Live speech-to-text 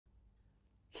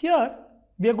here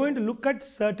we are going to look at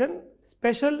certain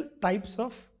special types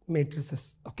of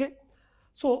matrices. Okay,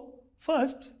 so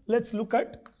first let's look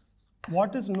at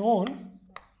what is known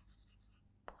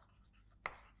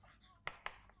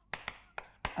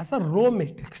as a row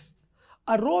matrix.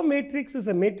 A row matrix is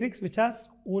a matrix which has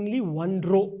only one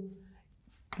row.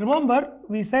 Remember,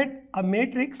 we said a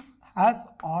matrix has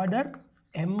order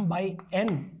m by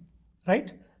n,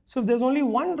 right? So if there's only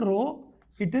one row,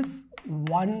 it is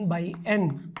 1 by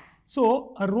n.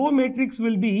 So a row matrix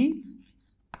will be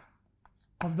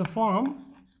of the form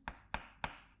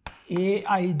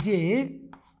Aij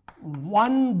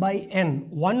 1 by n.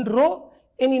 One row,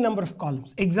 any number of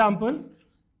columns. Example,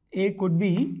 A could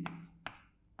be,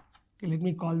 okay, let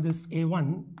me call this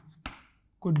A1,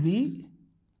 could be,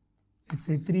 let's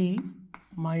say 3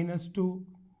 minus 2.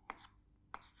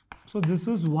 So this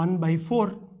is 1 by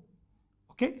 4.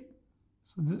 Okay,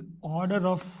 so the order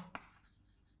of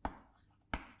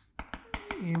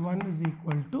A1 is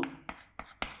equal to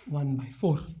 1 by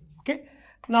 4. Okay,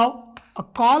 now a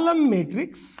column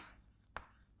matrix,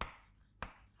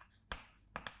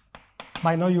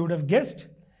 by now you would have guessed,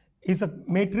 is a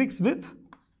matrix with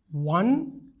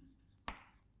one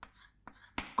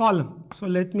column. So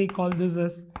let me call this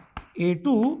as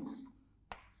A2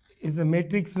 is a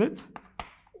matrix with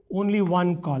only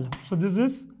one column. So this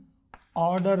is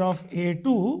order of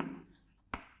A2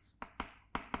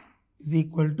 is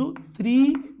equal to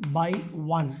 3 by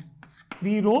 1.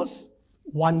 3 rows,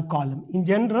 1 column. In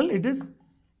general, it is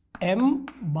m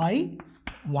by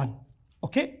 1.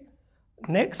 Okay.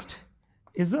 Next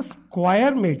is a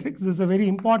square matrix. This is a very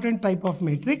important type of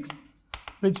matrix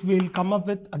which we will come up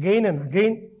with again and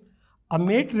again. A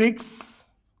matrix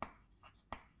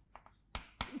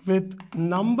with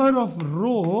number of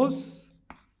rows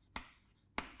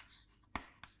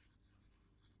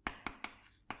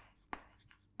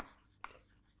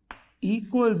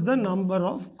equals the number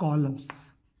of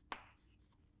columns.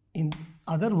 In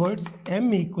other words,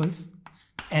 m equals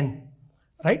n,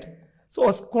 right? So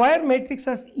a square matrix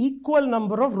has equal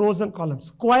number of rows and columns.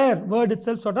 Square word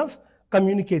itself sort of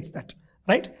communicates that,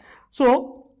 right?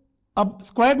 So a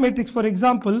square matrix, for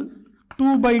example,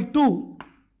 2 by 2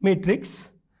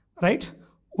 matrix, right,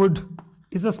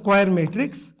 is a square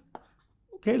matrix.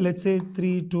 Okay, let's say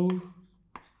 3, 2,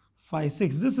 5,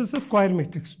 6. This is a square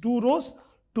matrix. 2 rows,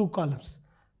 2 columns.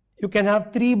 You can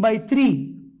have 3 by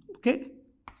 3. Okay.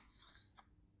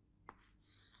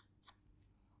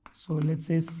 So let's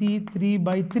say C3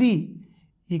 by 3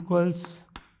 equals,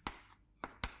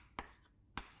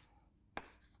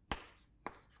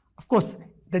 of course,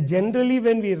 generally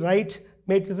when we write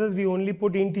matrices, we only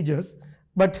put integers,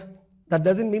 but that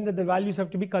doesn't mean that the values have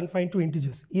to be confined to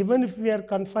integers. Even if we are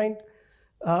confined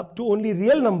to only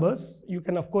real numbers, you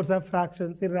can of course have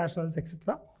fractions, irrationals,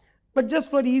 etc. But just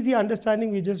for easy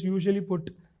understanding, we just usually put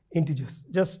integers.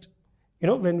 Just,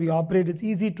 when we operate, it's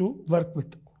easy to work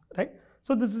with, right?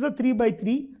 So this is a 3 by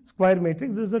 3 square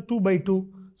matrix. This is a 2 by 2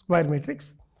 square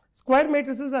matrix. Square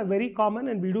matrices are very common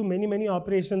and we do many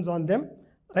operations on them,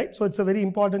 right? So it's a very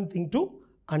important thing to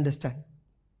understand.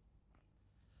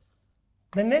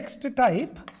 The next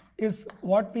type is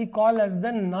what we call as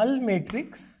the null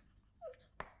matrix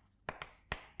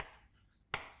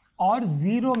or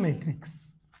zero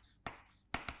matrix.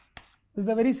 This is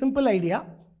a very simple idea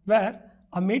where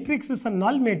a matrix is a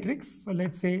null matrix. So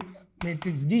let's say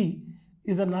matrix D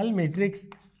is a null matrix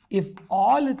if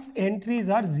all its entries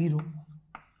are 0.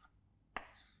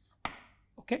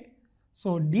 Okay,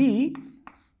 so D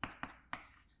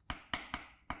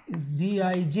is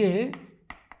Dij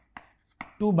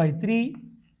 2 by 3,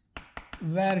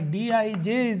 where Dij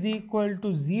is equal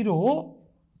to 0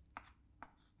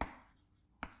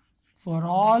 for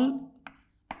all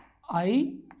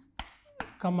I,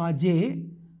 j,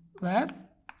 where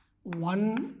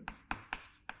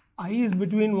I is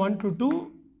between 1 to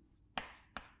 2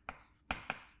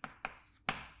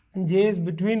 and j is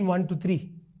between 1 to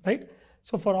 3, right?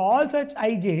 So for all such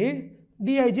ij,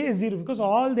 Dij is 0 because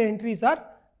all the entries are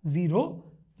 0.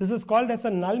 This is called as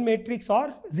a null matrix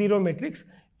or zero matrix.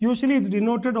 Usually it's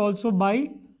denoted also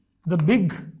by the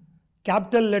big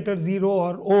capital letter 0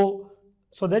 or O,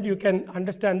 so that you can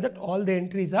understand that all the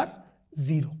entries are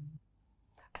 0.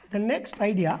 The next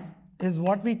idea is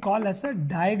what we call as a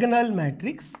diagonal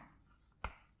matrix.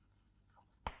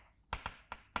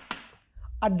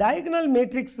 A diagonal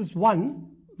matrix is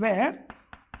one where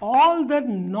all the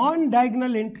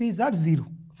non-diagonal entries are 0.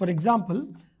 For example,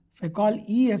 if I call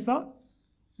E as a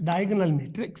diagonal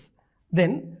matrix,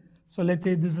 then, so let's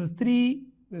say this is 3,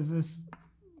 this is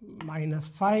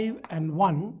 -5 and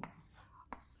 1.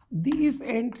 These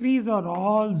entries are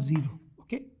all 0.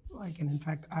 Okay, I can in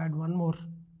fact add one more.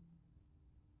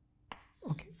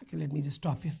 Okay, let me just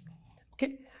stop here.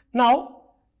 Okay, now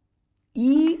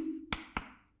E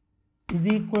is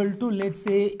equal to, let's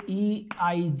say,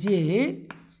 Eij,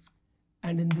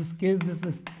 and in this case this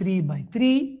is 3 by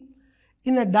 3.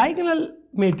 In a diagonal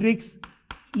matrix,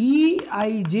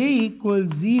 Eij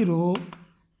equals 0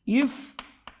 if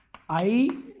I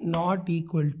not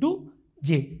equal to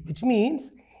j, which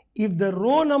means if the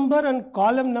row number and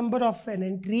column number of an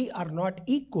entry are not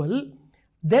equal,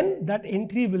 then that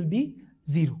entry will be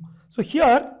 0. So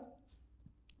here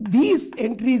these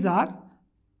entries are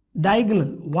diagonal,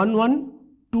 1 1,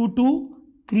 2 2,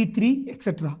 3 3,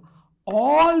 etc.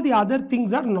 All the other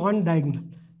things are non-diagonal.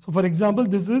 So for example,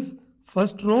 this is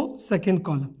first row, second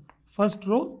column, first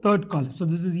row, third column. So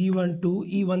this is E1 2,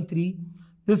 E1 3,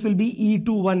 this will be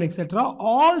E2 1, etc.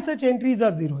 All such entries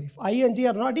are 0. If I and j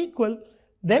are not equal,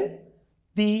 then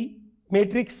the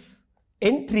matrix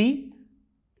entry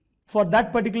for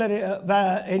that particular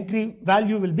entry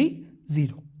value will be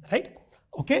 0, right?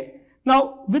 Okay.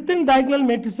 Now within diagonal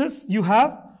matrices you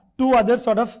have two other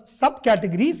sort of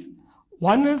subcategories.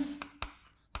 One is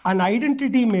an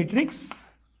identity matrix.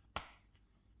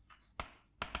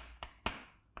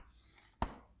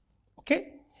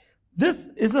 Okay. This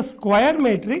is a square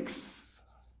matrix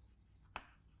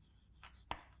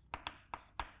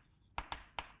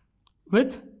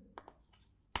with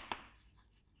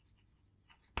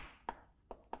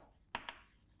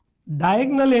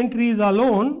diagonal entries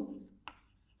alone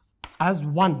as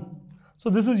 1. So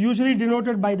this is usually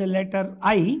denoted by the letter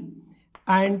I,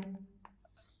 and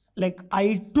like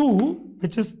I2,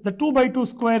 which is the 2 by 2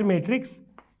 square matrix,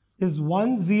 is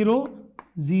 1 0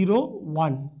 0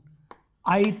 1.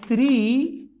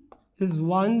 I3 is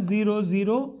 1 0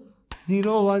 0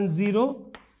 0 1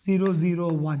 0 0 0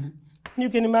 1. You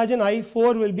can imagine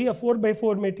I4 will be a 4 by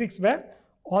 4 matrix where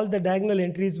all the diagonal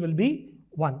entries will be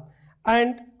 1.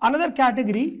 And another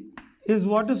category is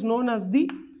what is known as the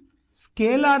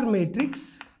scalar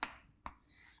matrix,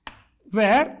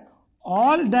 where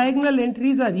all diagonal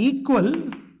entries are equal,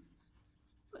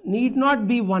 need not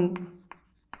be 1.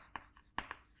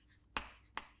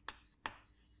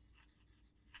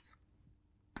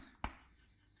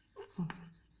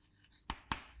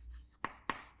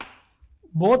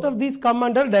 Both of these come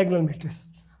under diagonal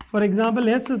matrix. For example,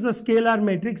 S is a scalar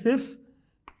matrix if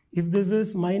this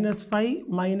is -5,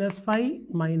 -5,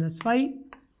 -5,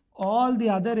 all the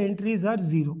other entries are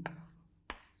 0.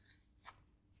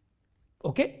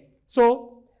 Okay.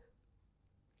 So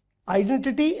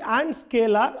identity and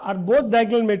scalar are both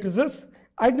diagonal matrices.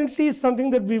 Identity is something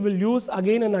that we will use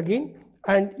again and again,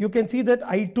 and you can see that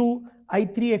I2,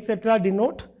 I3, etc.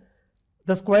 denote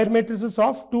the square matrices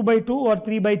of 2 by 2 or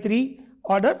 3 by 3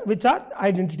 order, which are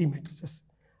identity matrices.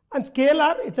 And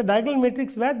scalar, it's a diagonal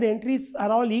matrix where the entries are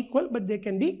all equal, but they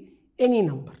can be any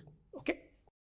number.